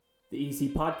The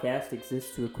EC Podcast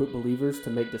exists to equip believers to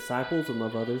make disciples and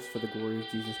love others for the glory of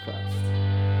Jesus Christ.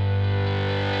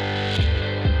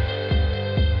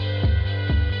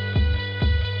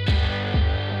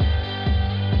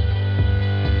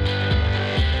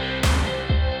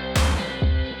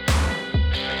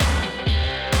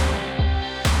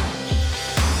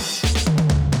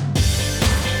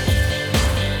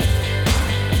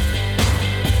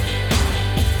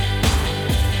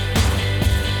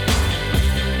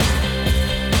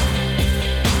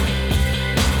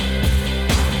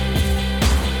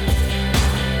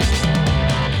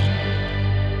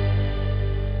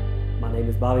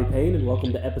 Bobby Payne, and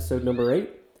welcome to episode number 8,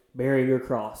 Bearing Your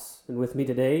Cross. And with me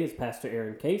today is Pastor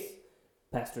Aaron Case,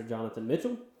 Pastor Jonathan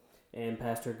Mitchell, and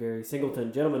Pastor Gary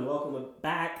Singleton. Gentlemen, welcome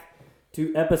back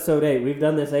to episode 8. We've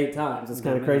done this 8 times. It's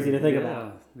kind of crazy to think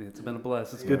about. It's been a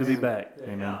bless. It's good to be back.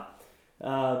 Amen.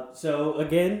 So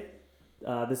again,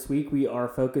 this week we are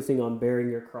focusing on bearing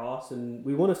your cross, and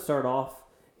we want to start off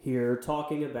here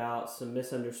talking about some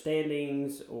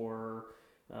misunderstandings or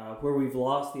where we've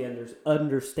lost the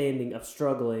understanding of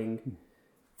struggling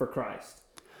for Christ.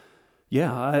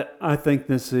 Yeah, I think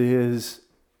this is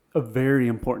a very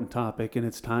important topic, and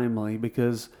it's timely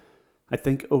because I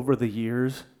think over the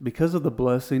years, because of the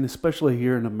blessing, especially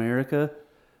here in America,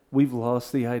 we've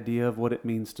lost the idea of what it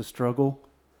means to struggle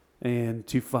and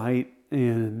to fight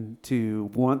and to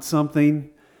want something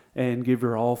and give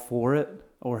your all for it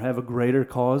or have a greater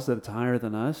cause that's higher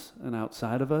than us and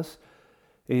outside of us.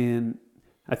 And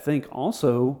I think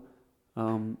also,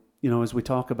 as we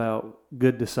talk about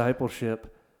good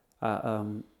discipleship,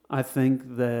 I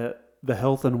think that the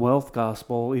health and wealth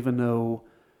gospel, even though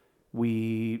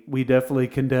we definitely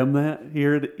condemn that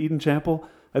here at Eden Chapel,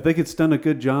 I think it's done a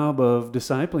good job of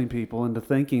discipling people into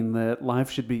thinking that life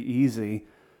should be easy.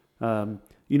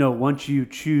 Once you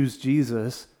choose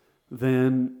Jesus,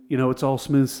 then, it's all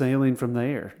smooth sailing from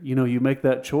there. You make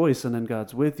that choice and then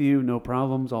God's with you, no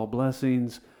problems, all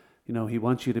blessings. He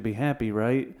wants you to be happy,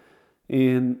 right?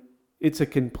 And it's a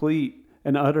complete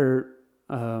and utter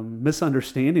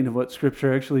misunderstanding of what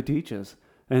Scripture actually teaches.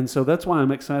 And so that's why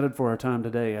I'm excited for our time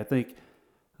today. I think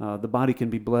the body can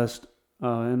be blessed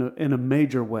in a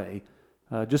major way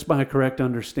just by a correct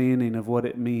understanding of what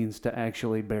it means to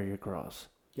actually bear your cross.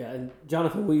 Yeah, and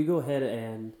Jonathan, will you go ahead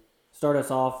and start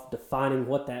us off defining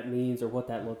what that means or what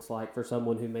that looks like for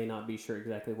someone who may not be sure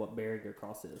exactly what bearing your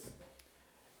cross is?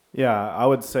 Yeah, I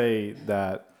would say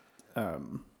that,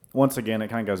 once again, it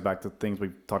kind of goes back to things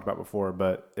we've talked about before,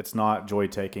 but it's not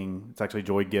joy-taking. It's actually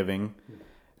joy-giving.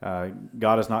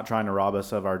 God is not trying to rob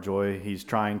us of our joy. He's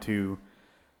trying to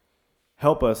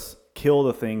help us kill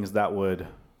the things that would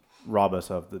rob us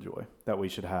of the joy that we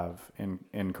should have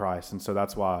in Christ. And so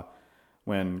that's why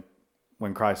when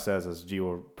Christ says, as G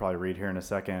will probably read here in a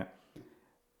second,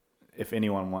 if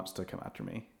anyone wants to come after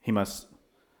me, he must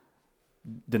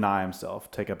deny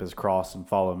himself, take up his cross, and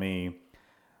follow me.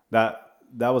 That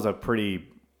was a pretty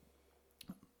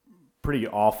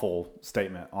awful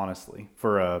statement, honestly,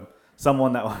 for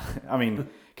someone that, I mean,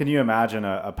 can you imagine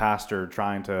a pastor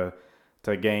trying to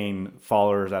gain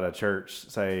followers at a church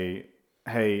say,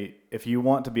 hey, if you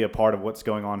want to be a part of what's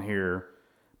going on here,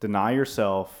 deny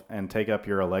yourself and take up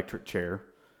your electric chair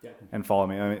and follow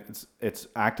me. I mean, it's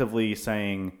actively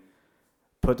saying,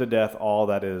 put to death all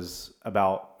that is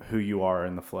about who you are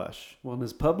in the flesh. Well, and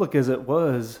as public as it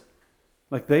was,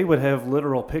 like they would have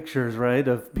literal pictures, right,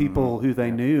 of people who they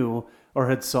knew or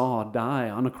had saw die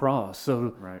on a cross.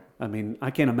 So, right. I mean, I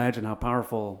can't imagine how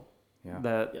powerful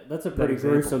that's a pretty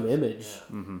gruesome image.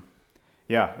 Yeah,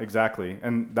 yeah, exactly.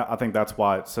 And I think that's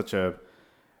why it's such a...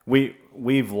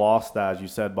 We've lost that, as you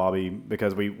said, Bobby,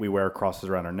 because we wear crosses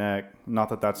around our neck. Not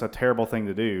that that's a terrible thing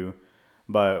to do,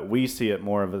 but we see it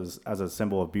more of as a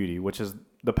symbol of beauty, which is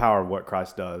the power of what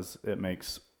Christ does. It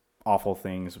makes awful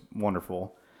things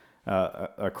wonderful.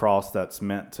 A cross that's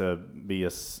meant to be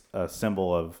a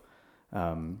symbol of,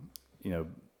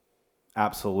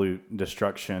 absolute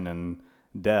destruction and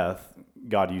death,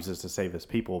 God uses to save his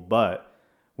people. But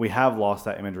we have lost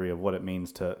that imagery of what it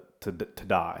means to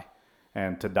die,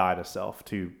 and to die to self,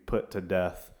 to put to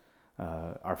death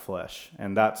our flesh.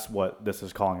 And that's what this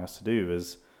is calling us to do,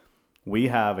 is we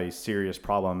have a serious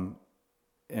problem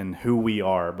in who we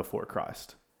are before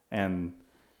Christ. And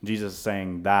Jesus is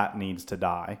saying that needs to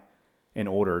die in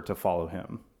order to follow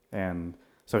him. And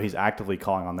so he's actively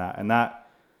calling on that. And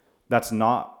that's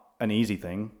not an easy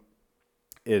thing.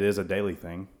 It is a daily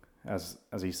thing, as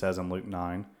he says in Luke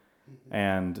 9.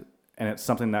 And it's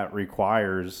something that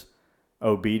requires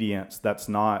obedience. That's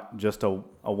not just a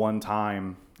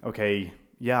one-time, okay,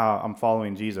 yeah, I'm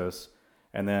following Jesus.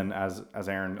 And then as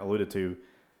Aaron alluded to,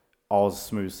 all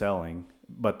smooth sailing,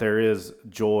 but there is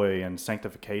joy and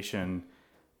sanctification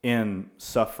in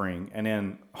suffering and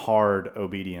in hard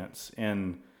obedience.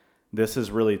 And this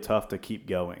is really tough to keep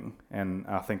going. And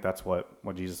I think that's what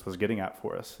Jesus was getting at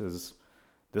for us is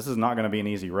this is not going to be an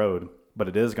easy road, but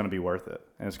it is going to be worth it.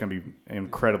 And it's going to be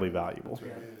incredibly valuable.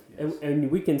 Yeah. And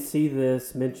we can see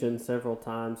this mentioned several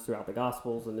times throughout the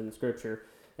Gospels and in the Scripture.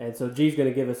 And so G's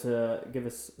going to give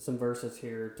us some verses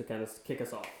here to kind of kick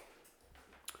us off.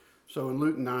 So in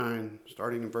Luke 9,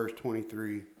 starting in verse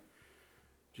 23,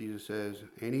 Jesus says,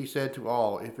 "And he said to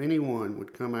all, if anyone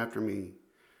would come after me,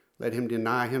 let him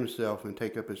deny himself and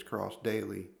take up his cross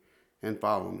daily and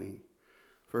follow me.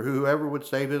 For whoever would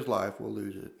save his life will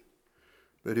lose it.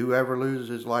 But whoever loses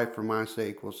his life for my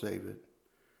sake will save it.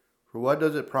 For what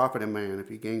does it profit a man if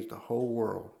he gains the whole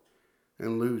world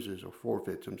and loses or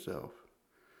forfeits himself?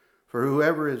 For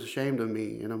whoever is ashamed of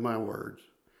me and of my words,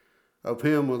 of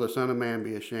him will the Son of Man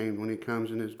be ashamed when he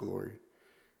comes in his glory,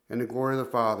 and the glory of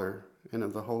the Father and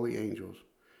of the holy angels.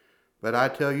 But I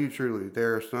tell you truly,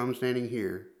 there are some standing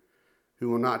here who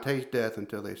will not taste death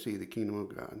until they see the kingdom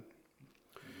of God."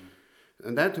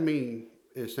 And that to me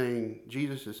is saying,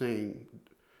 Jesus is saying,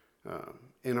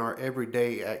 in our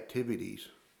everyday activities,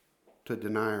 to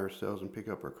deny ourselves and pick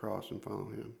up our cross and follow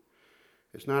him.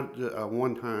 It's not a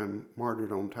one-time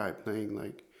martyrdom type thing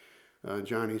like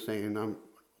Johnny's saying, now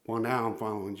I'm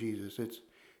following Jesus. It's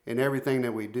in everything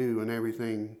that we do and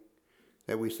everything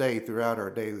that we say throughout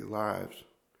our daily lives.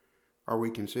 Are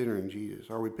we considering Jesus?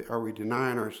 Are we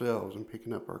denying ourselves and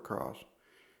picking up our cross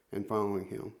and following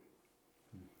him?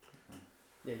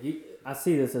 Yeah, I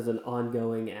see this as an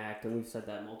ongoing act, and we've said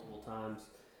that multiple times.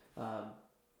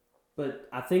 But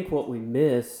I think what we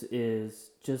miss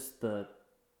is just the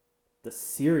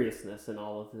seriousness in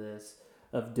all of this,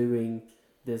 of doing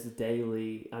this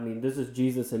daily. I mean, this is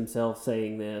Jesus himself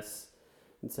saying this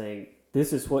and saying,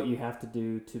 this is what you have to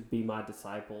do to be my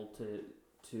disciple,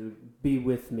 to be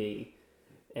with me.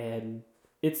 And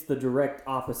it's the direct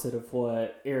opposite of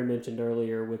what Aaron mentioned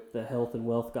earlier with the health and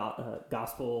wealth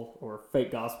gospel or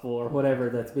fake gospel or whatever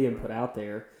that's being put out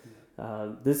there.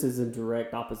 This is in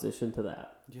direct opposition to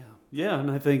that. Yeah,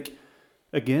 and I think,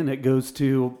 again, it goes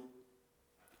to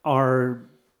our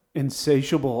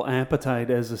insatiable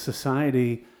appetite as a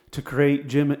society to create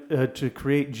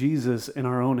Jesus in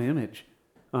our own image.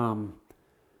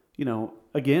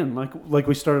 Again, like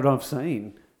we started off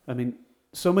saying, I mean,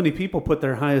 so many people put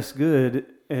their highest good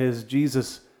as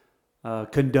Jesus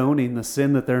condoning the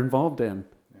sin that they're involved in,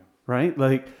 right?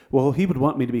 Like, well, he would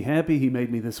want me to be happy. He made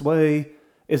me this way,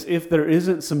 as if there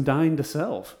isn't some dying to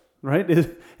self, right?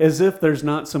 As if there's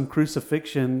not some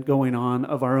crucifixion going on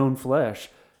of our own flesh.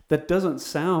 That doesn't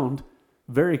sound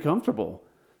very comfortable.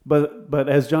 But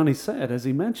as Johnny said, as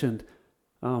he mentioned,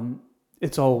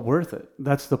 it's all worth it.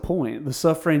 That's the point. The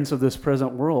sufferings of this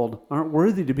present world aren't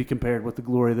worthy to be compared with the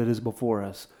glory that is before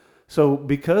us. So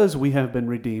because we have been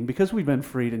redeemed, because we've been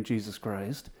freed in Jesus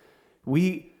Christ,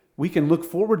 we can look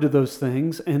forward to those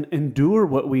things and endure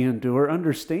what we endure,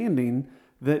 understanding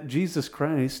that Jesus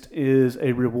Christ is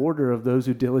a rewarder of those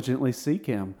who diligently seek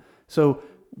him. So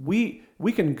we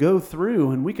can go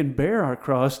through and we can bear our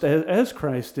cross as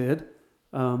Christ did,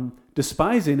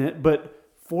 despising it, but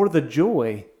for the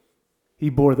joy he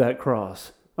bore that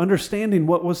cross, understanding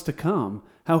what was to come,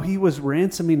 how he was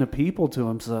ransoming a people to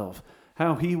himself,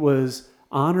 how he was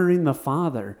honoring the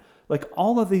Father. Like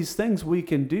all of these things we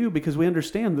can do because we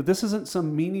understand that this isn't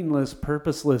some meaningless,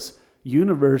 purposeless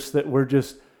universe that we're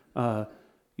just,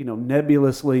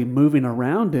 nebulously moving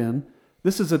around in.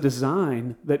 This is a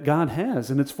design that God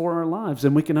has, and it's for our lives.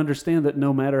 And we can understand that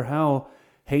no matter how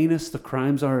heinous the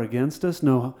crimes are against us,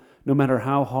 no matter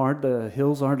how hard the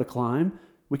hills are to climb,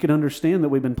 we can understand that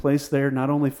we've been placed there not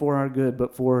only for our good,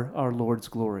 but for our Lord's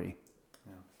glory.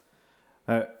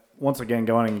 Yeah. Once again,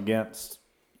 going against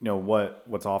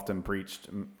what's often preached,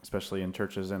 especially in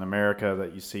churches in America,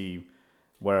 that you see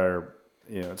where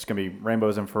it's going to be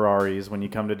rainbows and Ferraris when you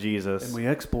come to Jesus. And we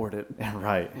export it.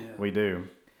 Right, yeah. We do.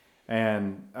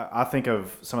 And I think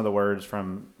of some of the words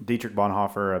from Dietrich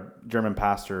Bonhoeffer, a German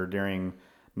pastor during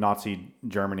Nazi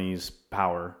Germany's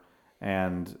power.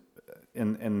 And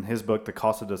in his book, The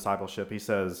Cost of Discipleship, he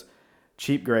says,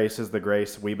 "Cheap grace is the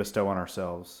grace we bestow on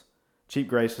ourselves. Cheap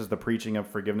grace is the preaching of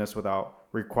forgiveness without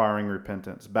requiring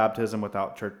repentance, baptism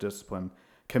without church discipline,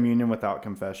 communion without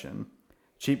confession.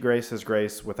 Cheap grace is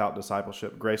grace without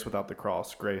discipleship, grace without the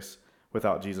cross, grace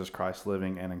without Jesus Christ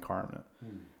living and incarnate."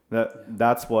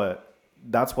 That's what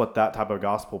that type of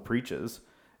gospel preaches.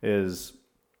 Is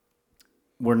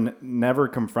we're never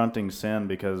confronting sin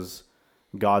because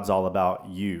God's all about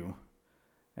you,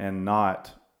 and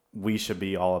not we should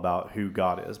be all about who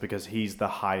God is, because he's the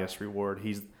highest reward.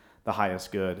 He's the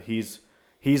highest good. He's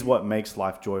what makes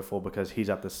life joyful, because he's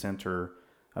at the center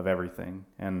of everything.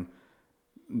 And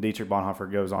Dietrich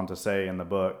Bonhoeffer goes on to say in the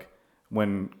book,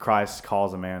 when Christ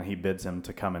calls a man, he bids him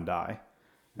to come and die.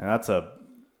 And that's a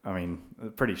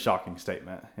pretty shocking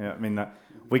statement.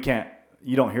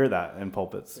 You don't hear that in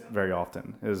pulpits very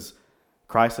often, is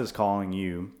Christ is calling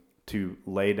you to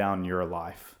lay down your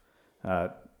life.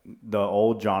 The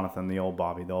old Jonathan, the old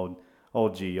Bobby, the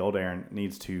old G, old Aaron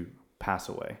needs to pass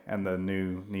away, and the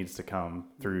new needs to come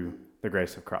through the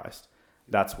grace of Christ.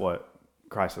 That's what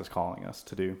Christ is calling us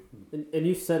to do. And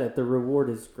you said it, the reward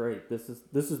is great. This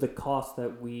is the cost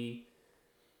that we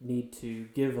need to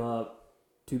give up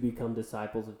to become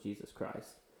disciples of Jesus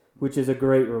Christ, which is a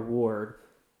great reward,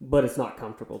 but it's not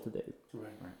comfortable to do.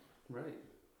 Right.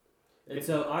 And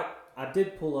so I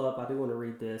did pull up, I do want to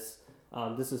read this.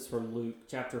 This is from Luke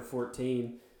chapter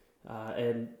 14.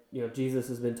 And, Jesus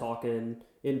has been talking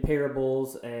in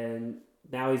parables, and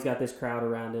now he's got this crowd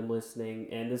around him listening.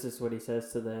 And this is what he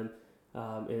says to them.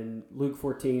 In Luke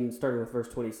 14, starting with verse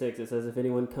 26, it says, "If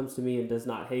anyone comes to me and does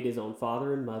not hate his own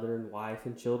father and mother and wife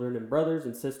and children and brothers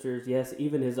and sisters, yes,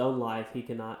 even his own life, he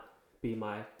cannot be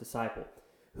my disciple.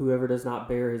 Whoever does not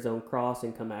bear his own cross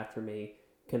and come after me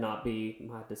cannot be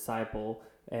my disciple."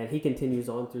 And he continues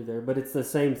on through there, but it's the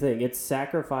same thing. It's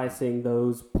sacrificing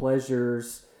those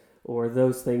pleasures or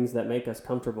those things that make us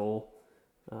comfortable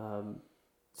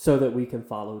so that we can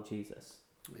follow Jesus.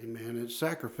 Amen. It's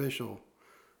sacrificial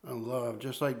love,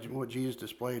 just like what Jesus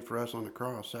displayed for us on the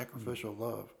cross, sacrificial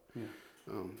love.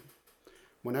 Yeah.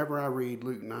 Whenever I read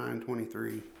Luke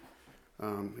 9:23,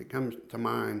 it comes to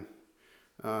mind.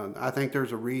 I think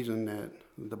there's a reason that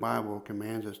the Bible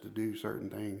commands us to do certain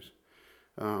things.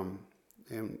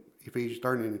 And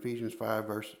starting in Ephesians 5,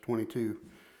 verse 22,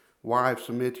 "Wives,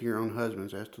 submit to your own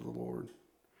husbands as to the Lord."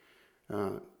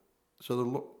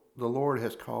 So the Lord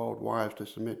has called wives to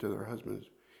submit to their husbands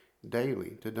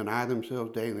daily, to deny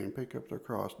themselves daily and pick up their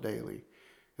cross daily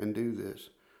and do this.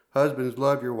 "Husbands,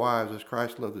 love your wives as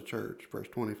Christ loved the church," verse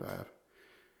 25,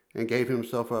 "and gave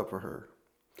himself up for her."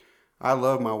 I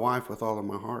love my wife with all of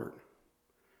my heart,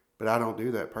 but I don't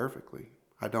do that perfectly.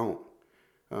 I don't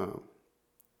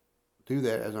do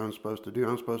that as I'm supposed to do.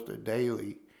 I'm supposed to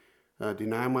daily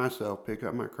deny myself, pick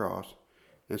up my cross,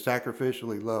 and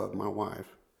sacrificially love my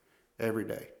wife every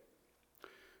day.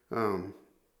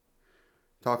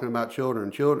 Talking about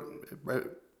children,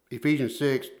 Ephesians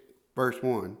 6, verse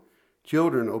 1,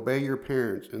 "Children, obey your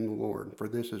parents in the Lord, for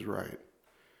this is right."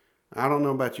 I don't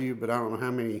know about you, but I don't know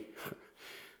how many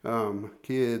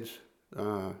kids,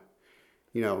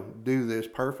 do this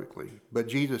perfectly. But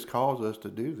Jesus calls us to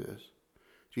do this.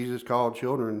 Jesus called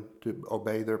children to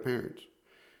obey their parents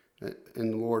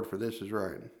in the Lord, for this is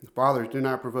right. "Fathers, do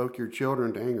not provoke your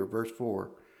children to anger," verse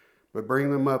 4, "but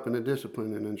bring them up in the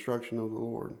discipline and instruction of the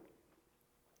Lord."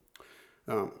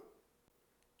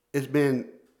 It's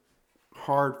been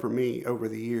hard for me over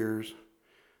the years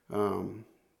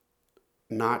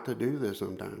not to do this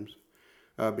sometimes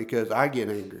because I get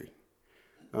angry,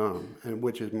 and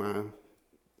which is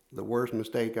the worst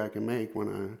mistake I can make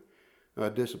when I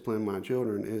discipline my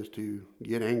children, is to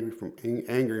get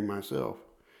angry myself.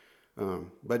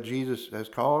 But Jesus has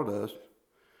called us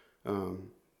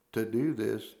to do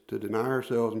this, to deny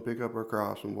ourselves and pick up our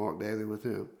cross and walk daily with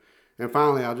him. And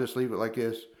finally, I'll just leave it like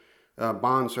this.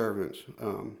 Bondservants.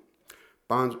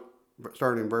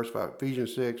 Starting in verse 5.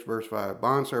 Ephesians 6, verse 5.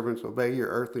 "Bondservants, obey your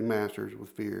earthly masters with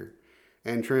fear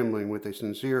and trembling, with a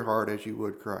sincere heart as you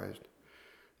would Christ.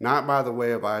 Not by the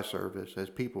way of eye service as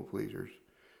people pleasers,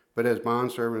 but as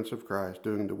bondservants of Christ,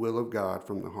 doing the will of God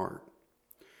from the heart."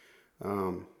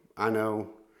 I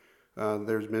know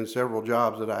there's been several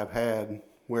jobs that I've had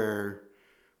where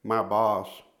my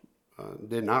boss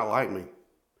did not like me,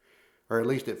 or at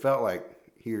least it felt like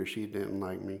he or she didn't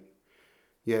like me.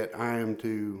 Yet I am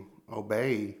to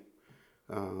obey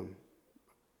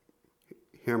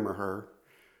him or her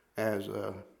as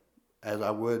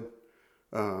I would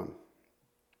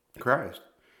Christ,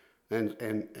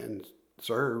 and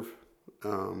serve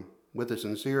with a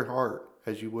sincere heart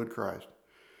as you would Christ.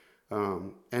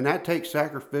 And that takes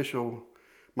sacrificial.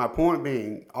 My point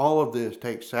being, all of this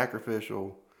takes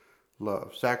sacrificial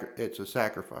love. It's a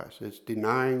sacrifice. It's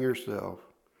denying yourself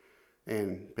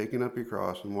and picking up your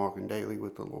cross and walking daily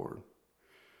with the Lord.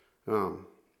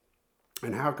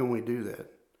 And how can we do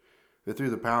that? Through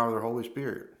the power of the Holy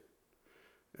Spirit,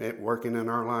 working in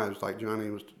our lives, like Johnny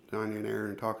and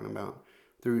Aaron talking about,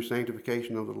 through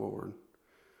sanctification of the Lord.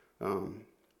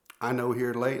 I know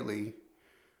here lately,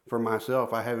 for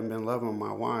myself, I haven't been loving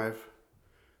my wife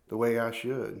the way I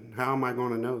should. How am I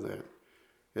going to know that?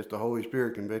 It's the Holy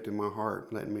Spirit convicting my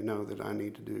heart, letting me know that I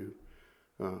need to do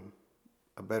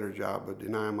a better job of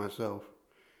denying myself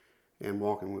and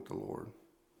walking with the Lord.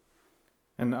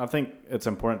 And I think it's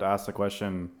important to ask the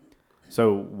question,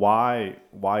 so why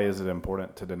is it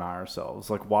important to deny ourselves?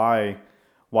 Like why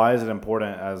is it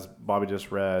important, as Bobby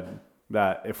just read,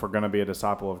 that if we're going to be a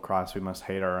disciple of Christ, we must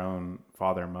hate our own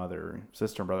father and mother,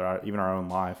 sister and brother, even our own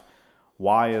life?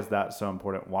 Why is that so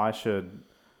important? Why should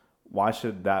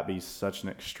that be such an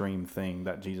extreme thing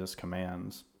that Jesus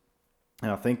commands?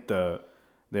 And I think the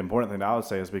important thing that I would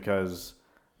say is because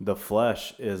the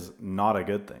flesh is not a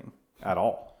good thing at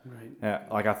all.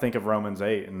 Right. Like I think of Romans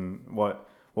 8 and what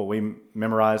we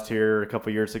memorized here a couple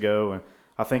of years ago, and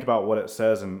I think about what it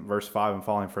says in verse 5 and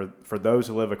following, for those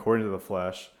who live according to the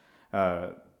flesh,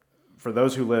 for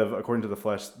those who live according to the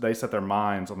flesh, they set their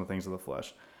minds on the things of the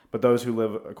flesh. But those who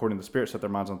live according to the Spirit set their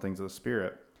minds on things of the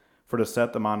Spirit. For to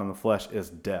set the mind on the flesh is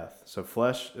death. So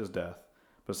flesh is death.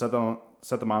 But set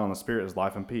the mind on the Spirit is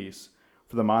life and peace.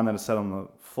 For the mind that is set on the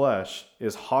flesh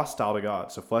is hostile to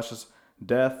God. So flesh is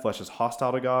death. Flesh is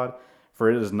hostile to God.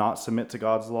 For it does not submit to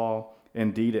God's law.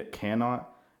 Indeed, it cannot.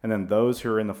 And then those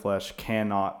who are in the flesh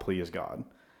cannot please God.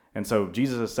 And so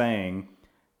Jesus is saying,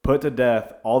 put to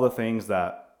death all the things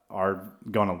that are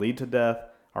going to lead to death,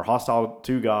 are hostile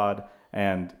to God,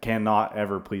 and cannot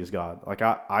ever please God. Like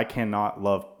I can't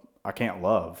love, I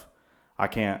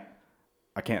can't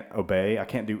obey, I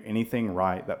can't do anything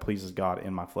right that pleases God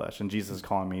in my flesh. And Jesus is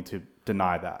calling me to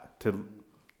deny that, to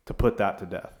put that to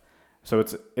death. So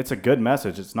it's a good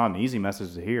message. It's not an easy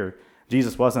message to hear.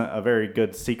 Jesus wasn't a very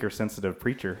good seeker-sensitive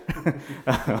preacher,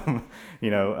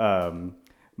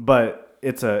 but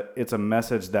it's a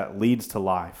message that leads to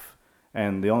life,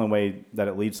 and the only way that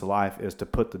it leads to life is to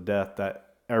put to death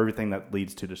everything that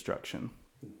leads to destruction.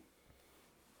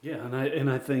 Yeah, and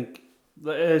I think,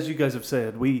 as you guys have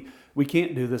said, we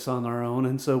can't do this on our own,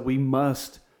 and so we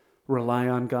must rely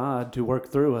on God to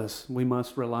work through us. We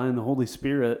must rely on the Holy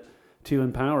Spirit to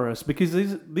empower us, because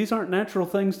these aren't natural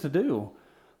things to do.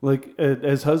 Like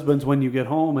as husbands, when you get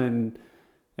home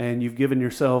and you've given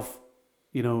yourself,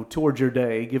 towards your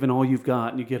day, given all you've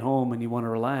got, and you get home and you want to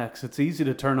relax, it's easy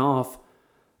to turn off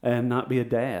and not be a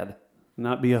dad,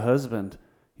 not be a husband.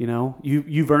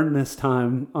 You've earned this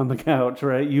time on the couch,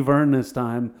 right? You've earned this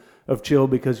time of chill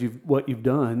because what you've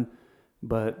done.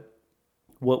 But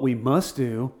what we must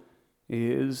do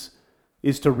is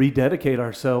to rededicate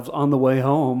ourselves on the way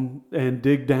home and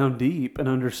dig down deep and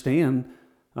understand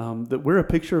that we're a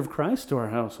picture of Christ to our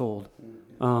household.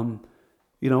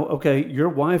 Okay, your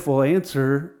wife will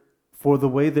answer for the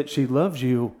way that she loves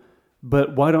you,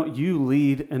 but why don't you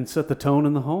lead and set the tone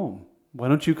in the home? Why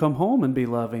don't you come home and be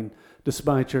loving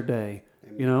despite your day?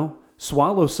 Amen.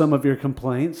 Swallow some of your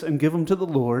complaints and give them to the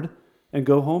Lord, and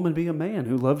go home and be a man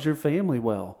who loves your family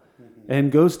well, and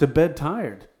goes to bed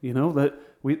tired.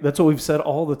 That's what we've said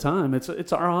all the time.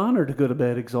 It's our honor to go to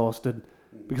bed exhausted,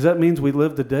 because that means we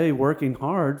live the day working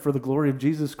hard for the glory of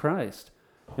Jesus Christ.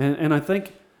 And I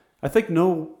think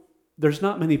there's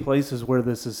not many places where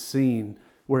this is seen,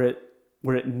 where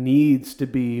it needs to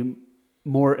be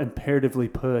more imperatively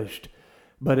pushed,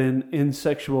 but in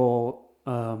sexual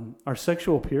our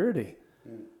sexual purity.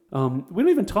 We don't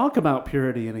even talk about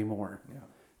purity anymore. Yeah.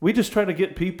 We just try to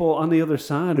get people on the other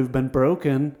side who've been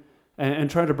broken and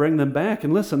try to bring them back.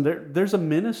 And listen, there's a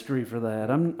ministry for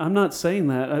that. I'm not saying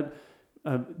that.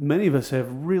 Many of us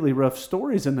have really rough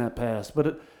stories in that past,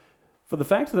 but for the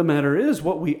fact of the matter is,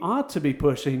 what we ought to be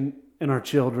pushing in our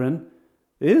children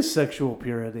is sexual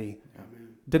purity.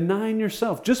 Amen. Denying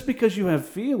yourself just because you have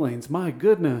feelings. My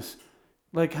goodness,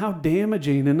 like how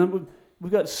damaging. And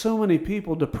we've got so many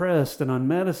people depressed and on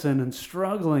medicine and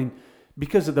struggling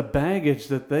because of the baggage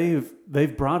that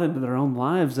they've brought into their own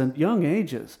lives at young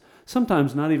ages.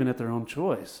 Sometimes not even at their own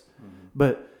choice. Mm-hmm.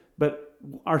 But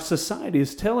our society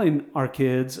is telling our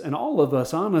kids, and all of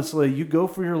us, honestly, you go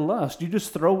for your lust. You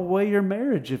just throw away your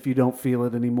marriage if you don't feel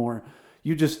it anymore.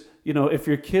 You just, if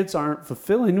your kids aren't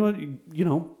fulfilling,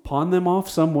 pawn them off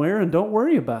somewhere and don't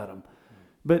worry about them.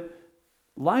 But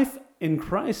life in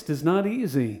Christ is not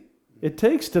easy. It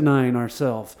takes denying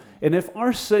ourselves. And if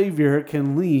our Savior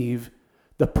can leave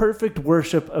the perfect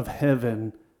worship of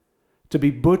heaven to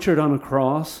be butchered on a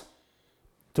cross,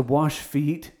 to wash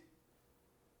feet,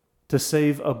 to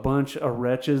save a bunch of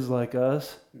wretches like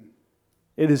us,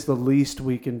 it is the least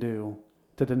we can do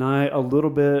to deny a little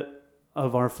bit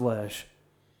of our flesh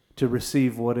to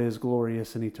receive what is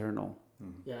glorious and eternal.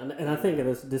 Yeah, and I think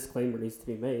this disclaimer needs to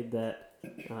be made that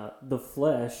the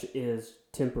flesh is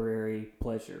temporary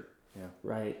pleasure. Yeah.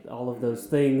 Right? All of those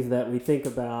things that we think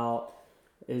about,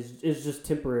 is just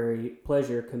temporary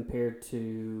pleasure compared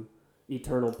to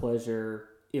eternal pleasure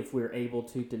if we're able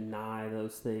to deny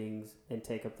those things and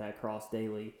take up that cross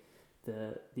daily,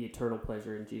 the eternal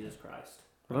pleasure in Jesus Christ.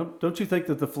 Don't you think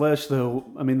that the flesh, though,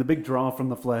 I mean, the big draw from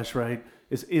the flesh, right,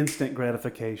 is instant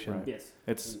gratification. Right. Yes.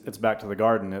 It's back to the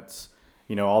garden. It's,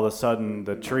 all of a sudden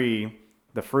the tree,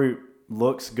 the fruit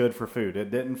looks good for food.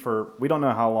 It didn't we don't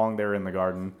know how long they were in the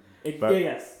garden.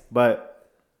 Yes. But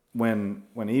when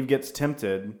Eve gets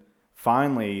tempted,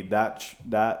 finally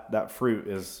that fruit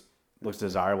looks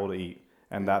desirable to eat.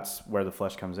 And that's where the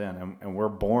flesh comes in. And we're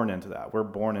born into that. We're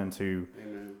born into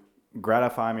Amen.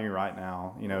 gratify me right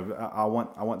now. I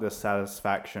want this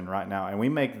satisfaction right now. And we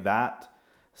make that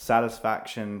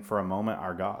satisfaction for a moment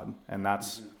our God. And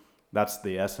that's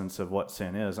the essence of what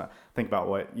sin is. I think about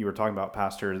what you were talking about,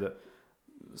 Pastor, that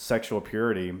sexual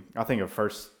purity. I think of 1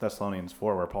 Thessalonians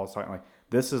 4, where Paul's talking like,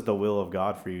 this is the will of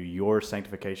God for you, your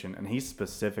sanctification. And he's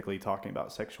specifically talking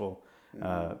about sexual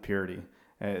purity.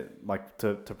 Like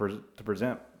to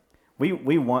present,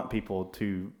 we want people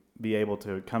to be able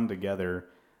to come together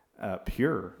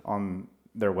pure on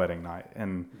their wedding night.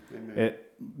 And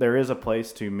there is a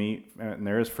place to meet, and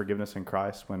there is forgiveness in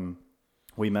Christ when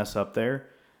we mess up there.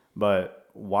 But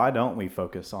why don't we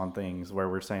focus on things where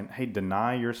we're saying, hey,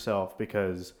 deny yourself,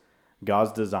 because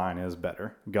God's design is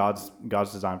better. God's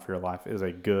design for your life is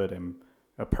a good and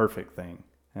a perfect thing.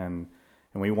 And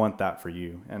we want that for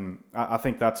you. And I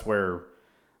think that's where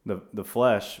the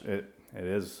flesh, it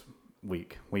is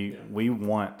weak. We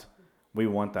want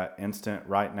that instant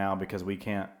right now, because we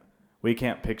can't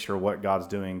picture what God's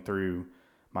doing through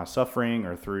my suffering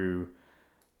or through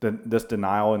this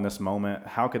denial in this moment.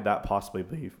 How could that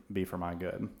possibly be for my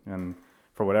good? And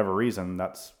for whatever reason,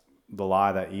 that's the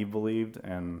lie that Eve believed,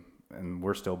 and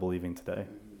we're still believing today.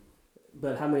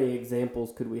 But how many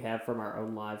examples could we have from our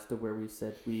own lives to where we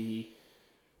said we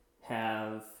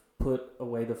have put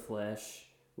away the flesh,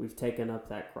 we've taken up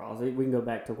that cross? We can go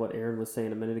back to what Aaron was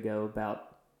saying a minute ago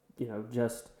about,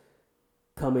 just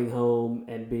coming home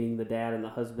and being the dad and the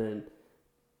husband.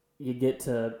 You get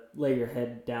to lay your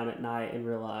head down at night and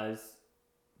realize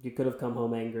you could have come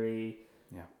home angry,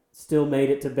 still made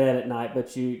it to bed at night,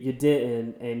 but you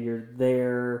didn't, and you're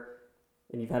there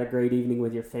and you've had a great evening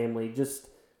with your family. Just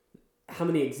how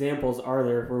many examples are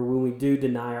there where when we do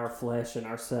deny our flesh and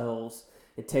ourselves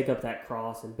and take up that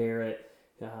cross and bear it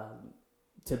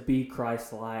to be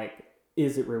Christ-like,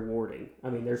 is it rewarding? I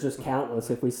mean, there's just countless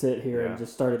if we sit here and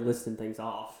just started listing things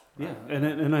off. Yeah,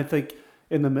 and I think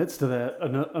in the midst of that,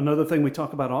 another thing we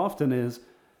talk about often is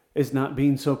not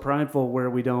being so prideful where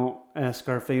we don't ask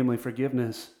our family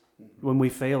forgiveness when we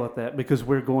fail at that, because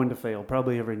we're going to fail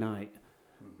probably every night.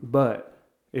 But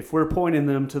if we're pointing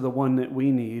them to the one that we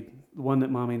need, the one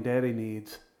that mommy and daddy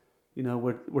needs,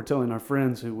 we're telling our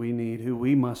friends who we need, who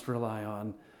we must rely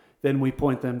on, then we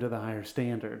point them to the higher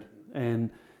standard.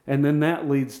 And then that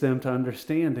leads them to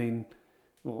understanding,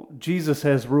 well, Jesus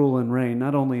has rule and reign,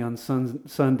 not only on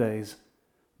Sundays,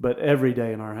 but every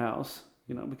day in our house,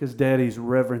 because daddy's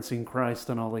reverencing Christ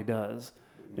in all he does.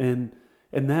 And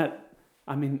that,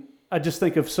 I mean, I just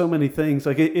think of so many things.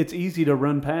 Like it's easy to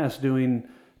run past doing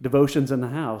devotions in the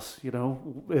house,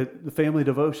 the family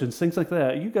devotions, things like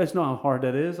that. You guys know how hard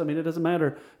that is. I mean, it doesn't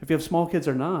matter if you have small kids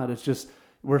or not. It's just,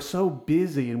 we're so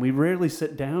busy and we rarely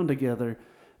sit down together.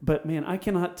 But man, I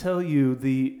cannot tell you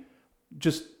the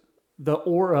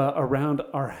aura around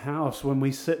our house when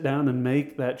we sit down and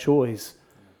make that choice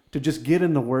to just get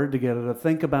in the Word together, to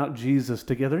think about Jesus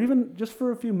together, even just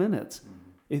for a few minutes.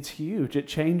 It's huge. It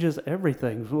changes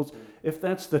everything. Well, if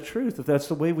that's the truth, if that's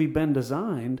the way we've been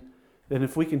designed, then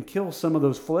if we can kill some of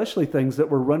those fleshly things that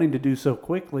we're running to do so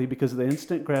quickly because of the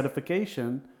instant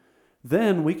gratification,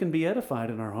 then we can be edified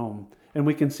in our home, and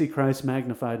we can see Christ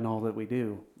magnified in all that we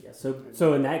do. Yeah.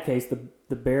 So in that case,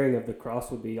 the bearing of the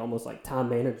cross would be almost like time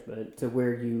management, to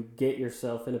where you get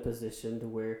yourself in a position to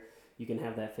where you can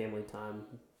have that family time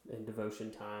and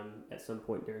devotion time at some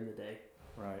point during the day.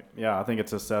 Right. Yeah, I think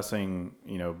it's assessing,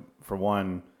 for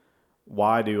one,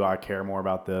 why do I care more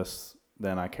about this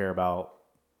than I care about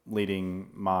leading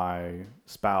my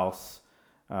spouse,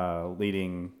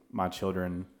 leading my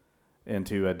children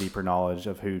into a deeper knowledge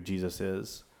of who Jesus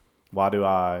is? Why do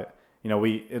I,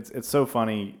 it's so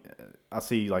funny. I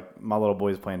see like my little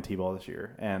boys playing t-ball this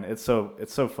year, and it's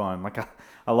so fun. Like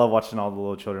I love watching all the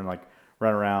little children like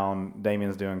run around.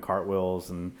 Damien's doing cartwheels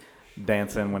and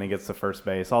dancing when he gets to first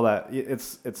base, all that.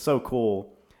 It's so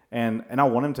cool. And I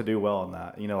want him to do well in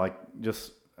that,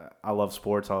 I love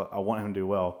sports. I want him to do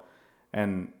well.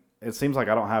 And it seems like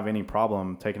I don't have any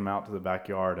problem taking him out to the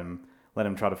backyard and let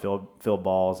him try to field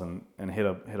balls and hit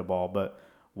a ball. But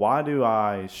why do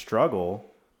I struggle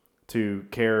to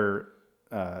care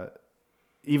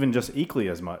even just equally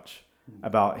as much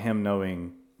about him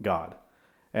knowing God.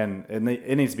 And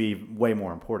it needs to be way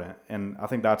more important. And I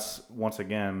think that's, once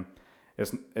again,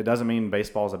 it doesn't mean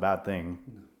baseball is a bad thing.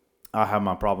 I have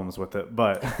my problems with it,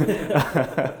 but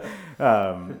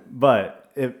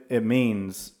but it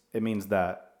means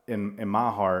that in my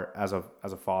heart, as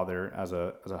a father, as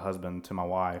a husband to my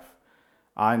wife,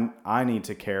 I need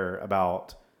to care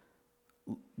about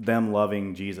them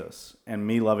loving Jesus and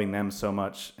me loving them so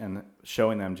much and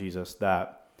showing them Jesus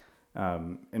that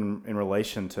in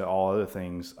relation to all other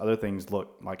things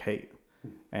look like hate.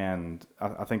 And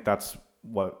I think that's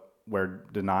where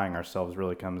denying ourselves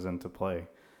really comes into play.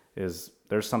 Is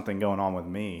there's something going on with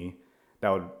me that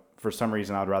would, for some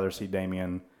reason, I'd rather see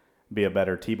Damien be a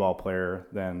better t-ball player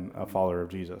than a follower of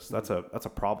Jesus. That's a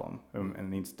problem, and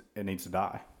it needs to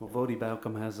die. Well, Voddie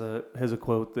Baucham has a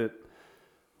quote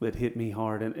that hit me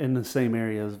hard, and in the same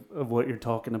area of what you're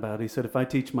talking about. He said, "If I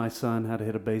teach my son how to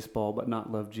hit a baseball but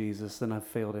not love Jesus, then I've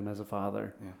failed him as a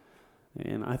father." Yeah.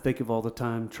 And I think of all the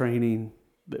time training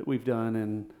that we've done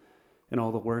and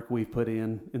all the work we've put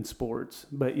in sports,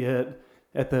 but yet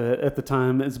at the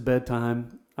time it's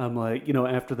bedtime, I'm like,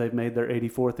 after they've made their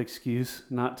 84th excuse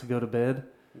not to go to bed,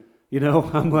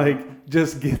 I'm like,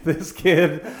 just get this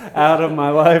kid out of my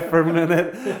life for a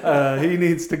minute. He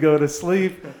needs to go to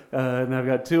sleep. And I've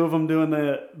got 2 of them doing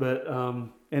that. But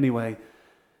anyway,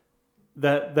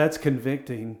 that's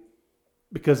convicting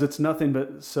because it's nothing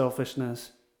but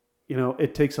selfishness.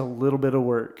 It takes a little bit of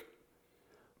work,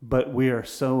 but we are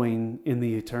sowing in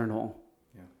the eternal.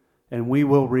 And we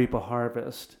will reap a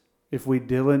harvest if we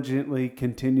diligently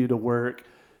continue to work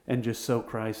and just sow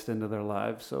Christ into their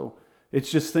lives. So it's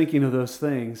just thinking of those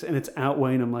things, and it's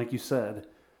outweighing them, like you said.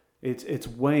 It's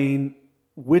weighing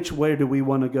which way do we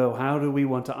want to go? How do we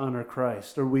want to honor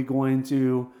Christ? Are we going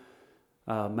to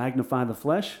magnify the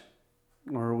flesh,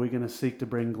 or are we going to seek to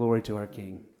bring glory to our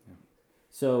King?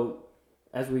 So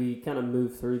as we kind of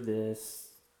move through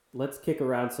this, let's kick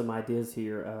around some ideas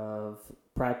here of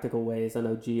practical ways. I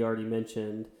know G already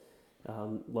mentioned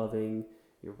loving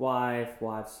your wife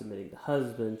submitting to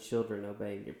husband, children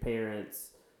obeying your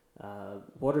parents.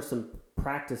 What are some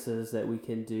practices that we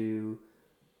can do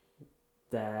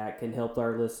that can help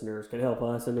our listeners, can help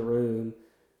us in the room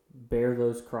bear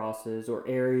those crosses, or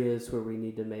areas where we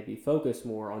need to maybe focus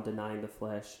more on denying the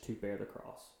flesh to bear the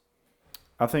cross?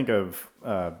 I think of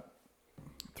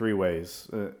 3 ways.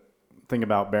 Think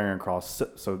about bearing a cross.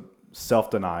 So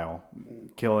self-denial,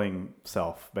 killing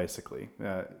self, basically,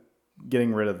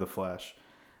 getting rid of the flesh.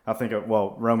 I think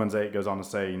Romans 8 goes on to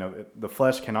say, the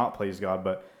flesh cannot please God,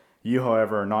 but you,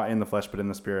 however, are not in the flesh, but in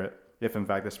the Spirit, if in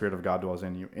fact the Spirit of God dwells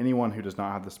in you. Anyone who does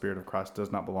not have the Spirit of Christ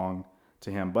does not belong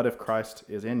to him. But if Christ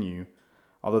is in you,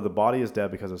 although the body is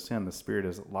dead because of sin, the Spirit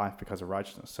is life because of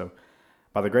righteousness. So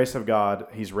by the grace of God,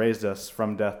 he's raised us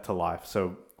from death to life.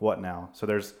 So what now? So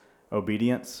there's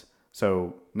obedience.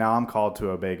 So now I'm called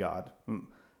to obey God.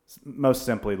 Most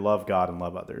simply, love God and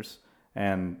love others.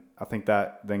 And I think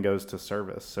that then goes to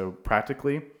service. So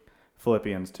practically,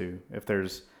 Philippians 2, if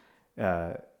there's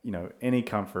any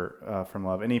comfort from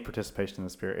love, any participation in the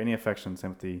Spirit, any affection,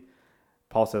 sympathy,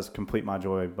 Paul says, complete my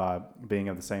joy by being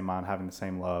of the same mind, having the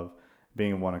same love,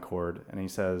 being in one accord. And he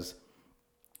says,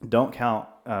 don't count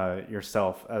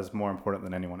yourself as more important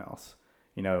than anyone else.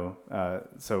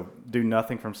 So do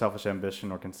nothing from selfish ambition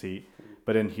or conceit,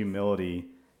 but in humility,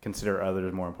 consider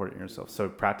others more important than yourself. So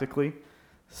practically,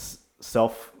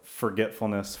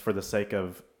 self-forgetfulness for the sake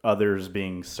of others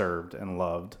being served and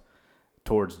loved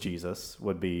towards Jesus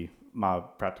would be my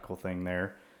practical thing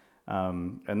there.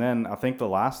 And then I think the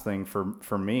last thing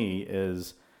for me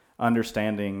is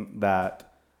understanding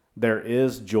that there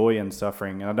is joy in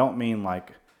suffering. And I don't mean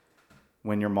like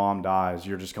when your mom dies,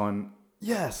 you're just going,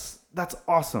 yes, that's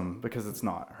awesome, because it's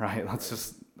not, right?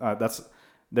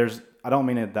 I don't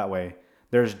mean it that way.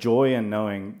 There's joy in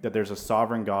knowing that there's a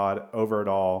sovereign God over it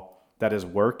all that is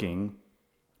working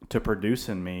to produce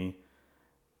in me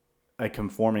a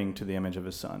conforming to the image of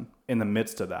his Son in the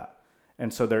midst of that.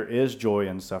 And so there is joy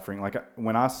in suffering. Like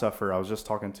when I suffer, I was just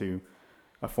talking to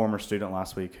a former student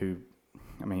last week who,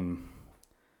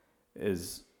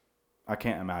 I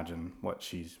can't imagine what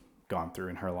she's gone through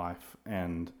in her life.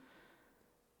 And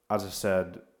I just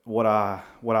said, what I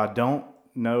don't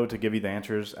know to give you the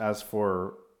answers as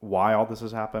for why all this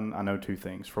has happened, I know 2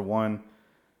 things. For one,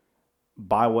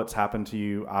 by what's happened to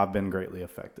you, I've been greatly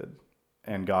affected,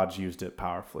 and God's used it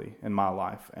powerfully in my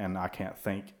life. And I can't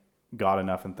thank God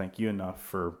enough and thank you enough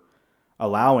for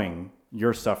allowing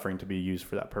your suffering to be used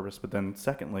for that purpose. But then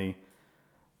secondly,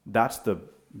 that's the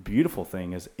beautiful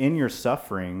thing, is in your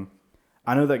suffering,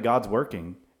 I know that God's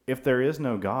working, if there is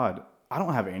no God, I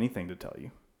don't have anything to tell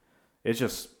you. It's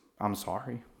just, I'm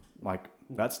sorry. Like,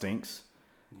 that stinks.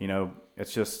 You know,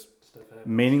 it's just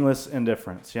meaningless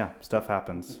indifference. Yeah, stuff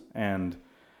happens. And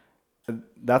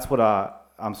that's what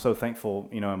I'm so thankful,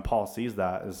 you know, and Paul sees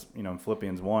that is, you know, in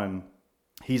Philippians 1,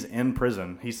 he's in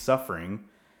prison. He's suffering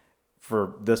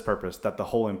for this purpose, that the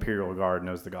whole imperial guard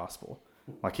knows the gospel.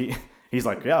 Like, he's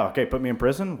like, yeah, okay, put me in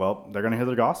prison. Well, they're going to hear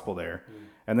the gospel there.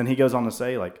 And then he goes on to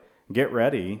say, like, get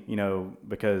ready, you know,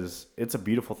 because it's a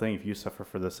beautiful thing if you suffer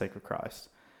for the sake of Christ.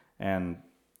 And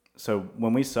so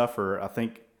when we suffer, I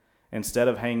think instead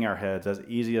of hanging our heads, as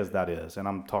easy as that is, and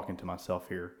I'm talking to myself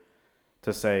here,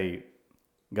 to say,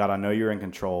 God, I know you're in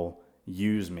control.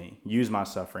 Use me. Use my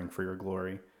suffering for your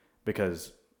glory,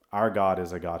 because our God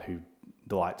is a God who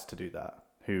delights to do that.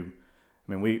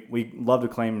 We love to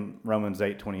claim Romans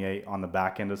 8:28 on the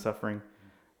back end of suffering.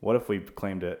 What if we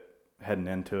claimed it heading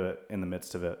into it, in the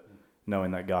midst of it,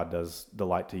 knowing that God does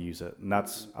delight to use it? And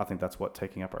I think that's what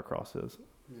taking up our cross is.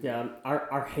 Yeah,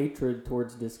 our hatred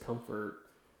towards discomfort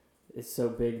is so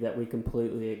big that we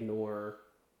completely ignore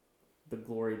the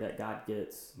glory that God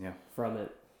gets from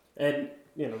it. And,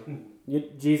 you know,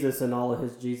 Jesus and all of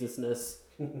his Jesusness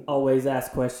always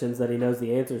asks questions that he knows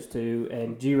the answers to.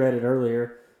 And G read it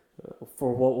earlier,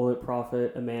 for what will it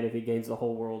profit a man if he gains the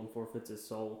whole world and forfeits his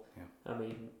soul? Yeah. I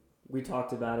mean, we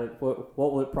talked about it. What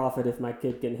will it profit if my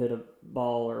kid can hit a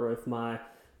ball, or if my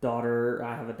daughter,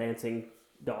 I have a dancing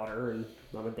daughter and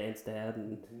I'm a dance dad,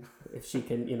 and if she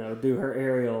can, you know, do her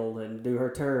aerial and do her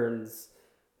turns,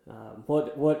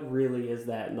 what really is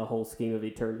that in the whole scheme of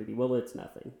eternity? Well, it's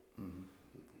nothing. Mm-hmm.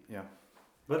 Yeah.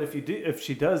 But if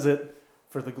she does it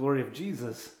for the glory of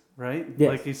Jesus, right? Yes.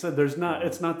 Like he said, it's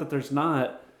not that there's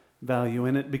not value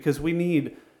in it, because we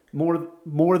need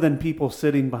more than people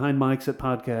sitting behind mics at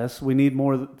podcasts. We need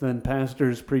more than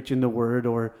pastors preaching the word,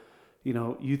 or, you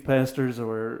know, youth pastors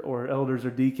or elders or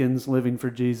deacons living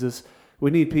for Jesus. We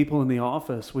need people in the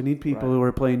office. We need people who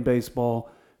are playing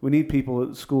baseball. We need people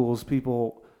at schools,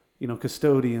 people, you know,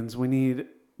 custodians. We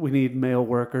need mail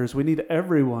workers. We need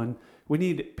everyone. We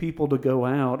need people to go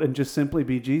out and just simply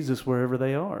be Jesus wherever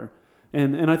they are.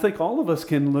 And I think all of us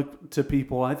can look to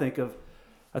people. I think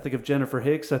of Jennifer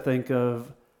Hicks. I think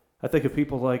of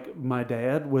people like my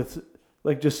dad with,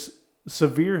 like, just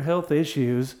severe health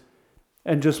issues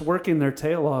and just working their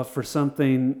tail off for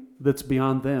something that's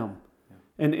beyond them.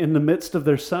 Yeah. And in the midst of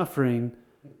their suffering,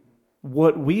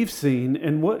 what we've seen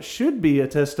and what should be a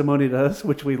testimony to us,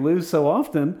 which we lose so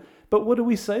often, but what do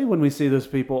we say when we see those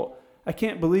people? I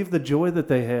can't believe the joy that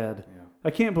they had. Yeah. I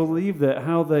can't believe that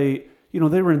how they, you know,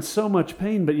 they were in so much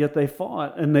pain, but yet they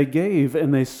fought and they gave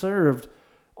and they served,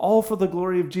 all for the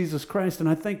glory of Jesus Christ. And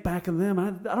I think back in them,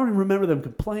 I don't even remember them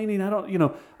complaining. I don't, you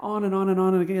know, on and on and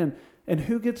on and again. And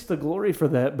who gets the glory for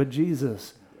that but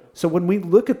Jesus? So when we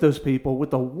look at those people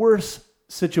with the worst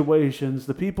situations,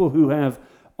 the people who have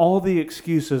all the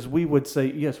excuses, we would say,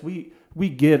 yes, we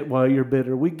get why you're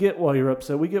bitter. We get why you're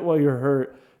upset. We get why you're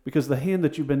hurt, because the hand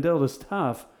that you've been dealt is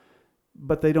tough.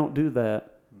 But they don't do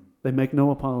that. They make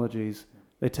no apologies.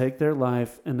 They take their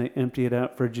life and they empty it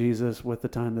out for Jesus with the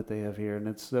time that they have here. And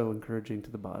it's so encouraging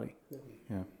to the body.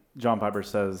 Yeah. John Piper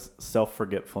says,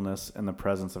 self-forgetfulness in the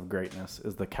presence of greatness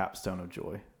is the capstone of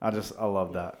joy. I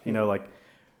love that. You know, like,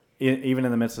 even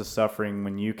in the midst of suffering,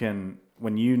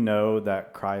 when you know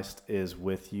that Christ is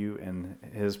with you and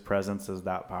his presence is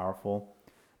that powerful,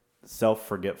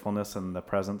 self-forgetfulness in the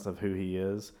presence of who he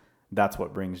is, that's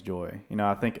what brings joy. You know,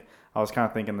 I was kind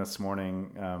of thinking this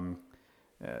morning,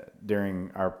 during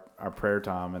our prayer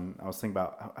time, and I was thinking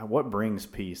about what brings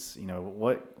peace. You know,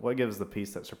 what gives the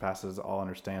peace that surpasses all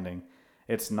understanding.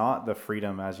 It's not the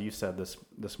freedom, as you said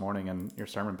this morning in your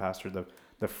sermon, Pastor,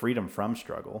 the freedom from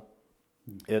struggle.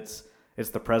 It's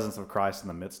the presence of Christ in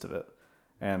the midst of it.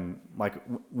 And like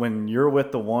when you're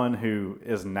with the one who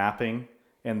is napping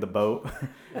in the boat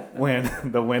when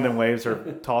the wind and waves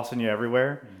are tossing you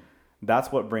everywhere,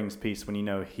 that's what brings peace, when you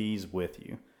know he's with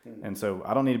you. And so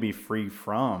I don't need to be free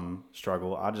from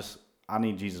struggle. I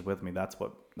need Jesus with me. That's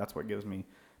what gives me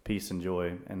peace and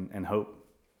joy and hope.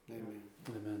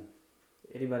 Amen.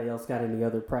 Anybody else got any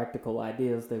other practical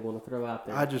ideas they want to throw out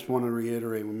there? I just want to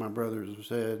reiterate what my brothers have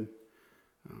said.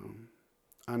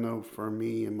 I know for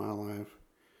me in my life,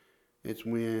 it's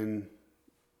when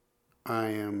I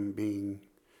am being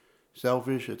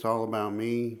selfish. It's all about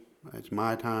me. It's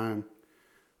my time.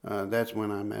 That's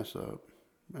when I mess up.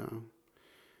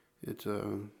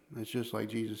 It's just like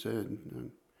Jesus said,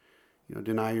 you know,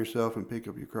 deny yourself and pick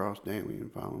up your cross daily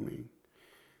and follow me.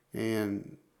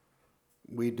 And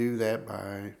we do that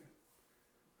by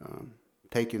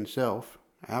taking self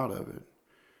out of it,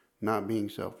 not being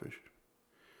selfish.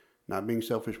 not being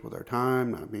selfish with our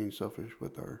time, not being selfish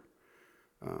with our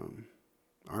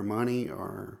money,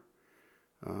 our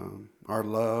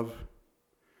love,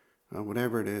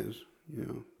 whatever it is,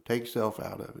 take self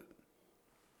out of it.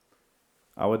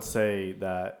 I would say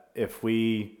that if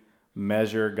we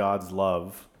measure God's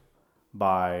love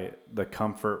by the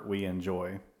comfort we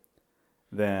enjoy,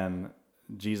 then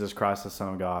Jesus Christ, the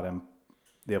Son of God, and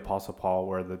the Apostle Paul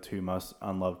were the two most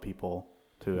unloved people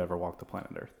to ever walk the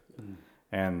planet Earth. Mm.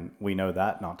 And we know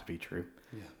that not to be true.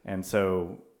 Yeah. And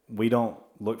so we don't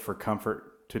look for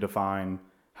comfort to define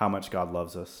how much God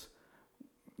loves us.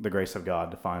 The grace of God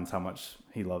defines how much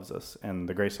he loves us. And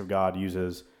the grace of God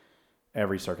uses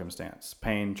every circumstance,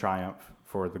 pain, triumph,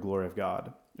 for the glory of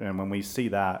God. And when we see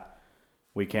that,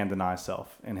 we can deny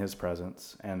self in his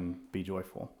presence and be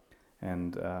joyful.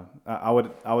 And I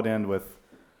would end with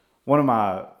one of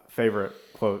my favorite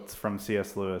quotes from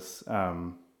C.S. Lewis.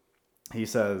 He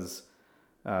says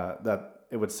that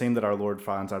it would seem that our Lord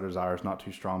finds our desires not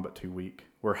too strong but too weak.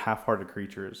 We're half-hearted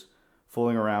creatures,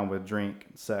 fooling around with drink,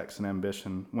 sex, and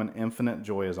ambition when infinite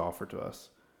joy is offered to us.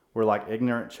 We're like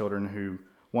ignorant children who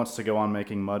wants to go on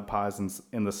making mud pies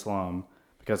in the slum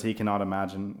because he cannot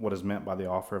imagine what is meant by the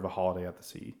offer of a holiday at the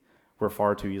sea. We're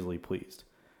far too easily pleased.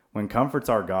 When comfort's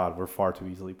our God, we're far too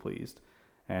easily pleased.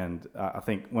 And I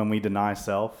think when we deny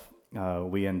self,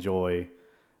 we enjoy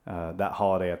that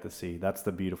holiday at the sea. That's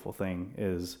the beautiful thing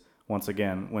is, once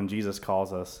again, when Jesus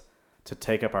calls us to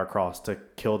take up our cross, to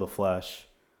kill the flesh,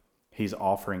 he's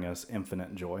offering us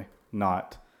infinite joy,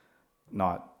 not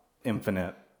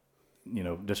infinite,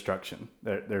 destruction.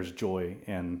 There's joy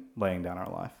in laying down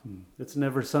our life. It's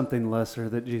never something lesser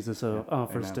that Jesus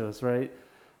offers Amen. to us, right?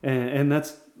 And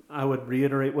that's, I would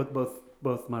reiterate what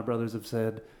both my brothers have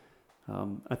said.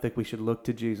 I think we should look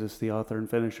to Jesus, the author and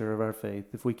finisher of our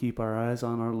faith. If we keep our eyes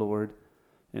on our Lord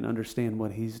and understand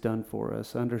what he's done for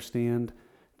us, understand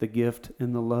the gift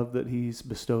and the love that he's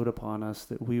bestowed upon us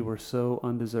that we were so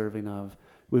undeserving of,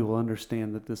 we will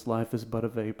understand that this life is but a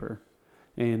vapor.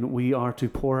 And we are to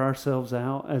pour ourselves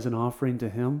out as an offering to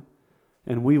him.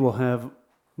 And we will have,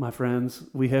 my friends,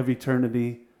 we have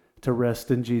eternity to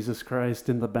rest in Jesus Christ,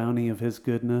 in the bounty of his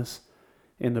goodness,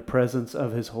 in the presence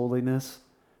of his holiness,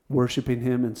 worshiping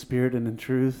him in spirit and in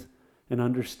truth, and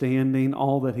understanding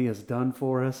all that he has done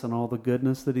for us and all the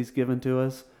goodness that he's given to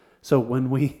us. So when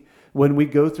we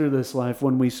go through this life,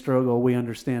 when we struggle, we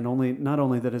understand not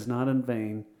only that it's not in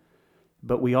vain,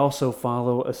 but we also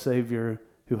follow a Savior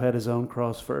who had his own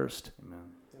cross first. Amen.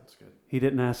 That's good. He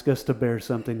didn't ask us to bear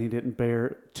something he didn't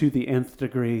bear to the nth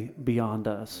degree beyond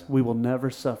us. Yeah. We will never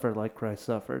suffer like Christ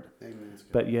suffered. Amen.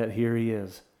 But yet here he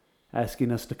is,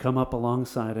 asking us to come up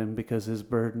alongside him because his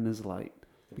burden is light,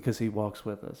 because he walks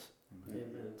with us.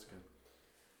 Amen. That's good.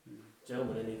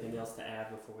 Gentlemen, anything else to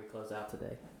add before we close out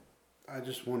today? I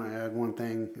just want to add one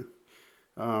thing,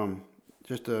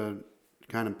 just to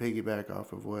kind of piggyback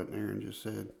off of what Aaron just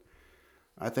said.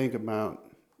 I think about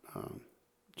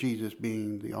Jesus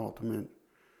being the ultimate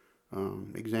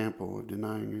example of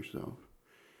denying yourself.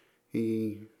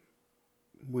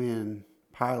 When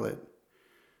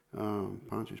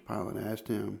Pontius Pilate asked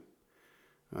him,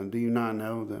 do you not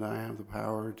know that I have the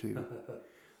power to,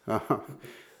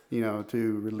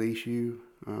 to release you?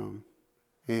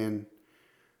 And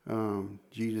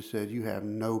Jesus said, you have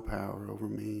no power over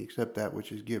me except that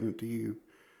which is given to you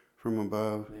from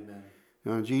above. Amen.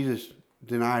 Jesus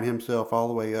denied himself all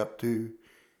the way up to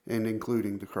and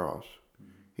including the cross.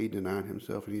 Mm-hmm. He denied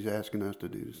himself, and he's asking us to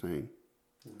do the same.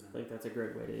 I think that's a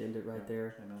great way to end it right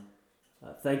there. Amen.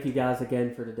 Thank you guys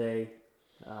again for today,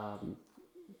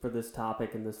 for this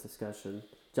topic and this discussion.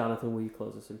 Jonathan, will you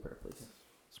close us in prayer, please?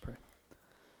 Let's pray.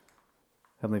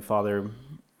 Heavenly Father,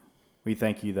 we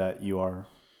thank you that you are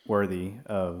worthy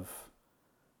of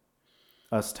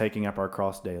us taking up our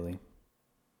cross daily,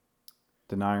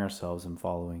 denying ourselves and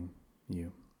following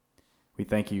you. We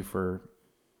thank you for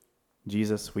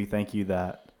Jesus. We thank you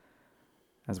that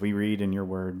as we read in your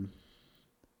word,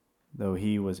 though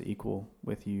he was equal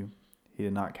with you, he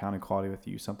did not count equality with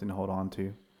you something to hold on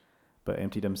to, but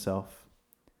emptied himself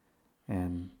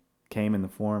and came in the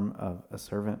form of a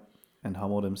servant and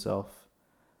humbled himself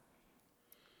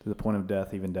to the point of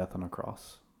death, even death on a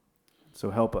cross.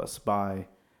 So help us by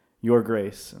your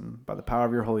grace and by the power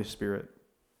of your Holy Spirit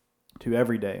to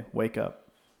every day wake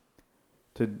up,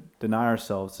 to deny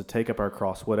ourselves, to take up our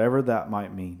cross, whatever that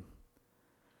might mean.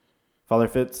 Father,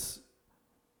 if it's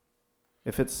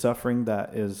suffering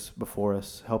that is before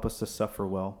us, help us to suffer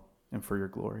well and for your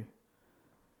glory.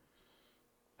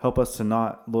 Help us to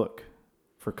not look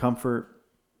for comfort,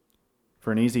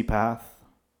 for an easy path.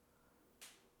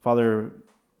 Father,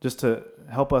 just to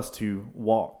help us to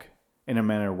walk in a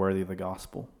manner worthy of the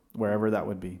gospel, wherever that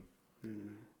would be.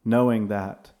 Knowing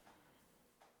that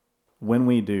when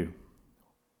we do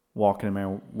walk in a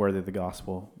manner worthy of the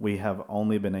gospel, we have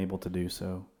only been able to do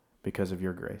so because of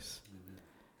your grace.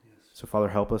 So, Father,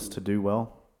 help us to do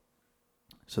well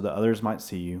so that others might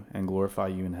see you and glorify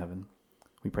you in heaven.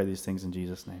 We pray these things in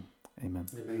Jesus' name. Amen.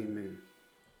 Amen.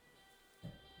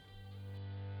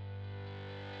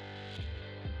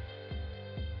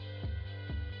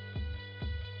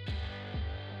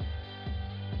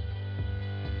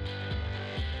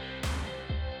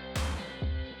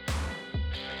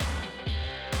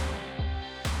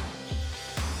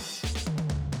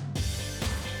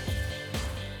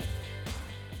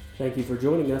 Thank you for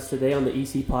joining us today on the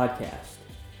EC Podcast.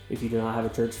 If you do not have a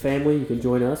church family, you can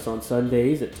join us on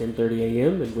Sundays at 10:30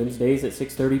 a.m. and Wednesdays at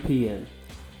 6:30 p.m.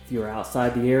 If you are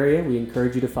outside the area, we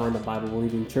encourage you to find a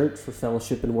Bible-believing church for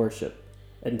fellowship and worship.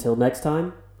 Until next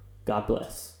time, God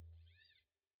bless.